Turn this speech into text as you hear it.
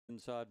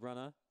inside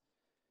runner.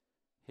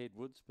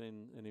 Headwood's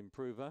been an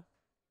improver.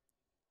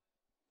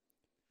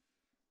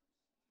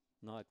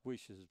 Night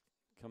Wish has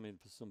come in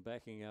for some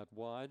backing out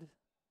wide.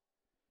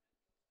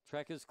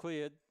 Track is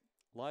cleared.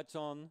 Lights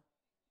on.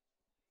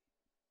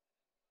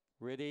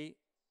 Ready.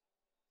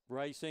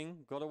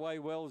 Racing. Got away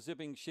well.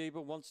 Zipping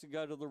Sheba wants to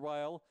go to the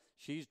rail.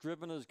 She's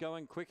Driven is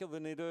going quicker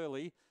than it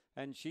early.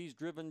 And She's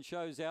Driven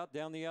shows out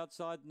down the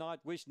outside. Night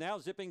Wish. Now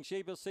Zipping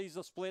Sheba sees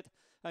a split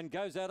and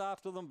goes out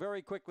after them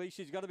very quickly.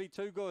 She's going to be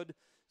too good.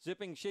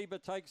 Zipping Sheba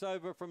takes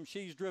over from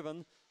She's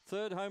Driven.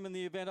 Third home in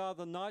the event,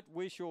 either Night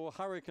Wish or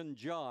Hurricane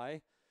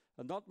Jai.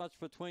 And not much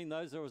between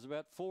those. There was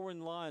about 4 in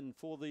line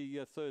for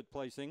the third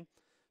placing.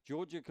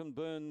 Georgia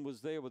Conburn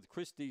was there with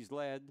Christie's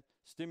Lad.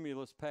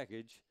 Stimulus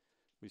Package.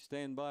 We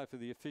stand by for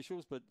the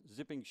officials, but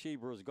Zipping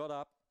Sheba has got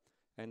up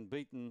and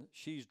beaten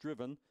She's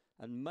Driven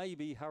and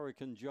maybe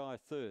Hurricane Jai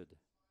third.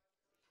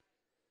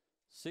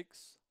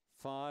 6,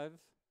 5,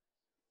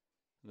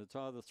 and it's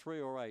either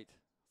 3 or 8.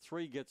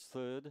 3 gets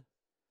third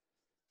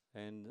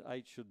and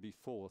 8 should be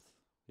fourth.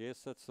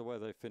 Yes, that's the way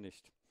they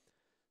finished.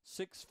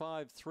 6,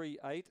 5, 3, 8,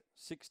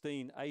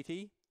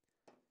 1680.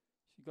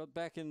 She got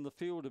back in the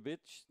field a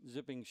bit,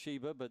 Zipping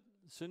Sheba, but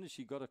as soon as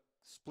she got a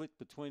split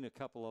between a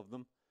couple of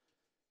them,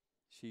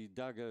 she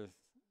dug her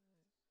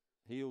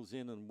heels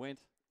in and went.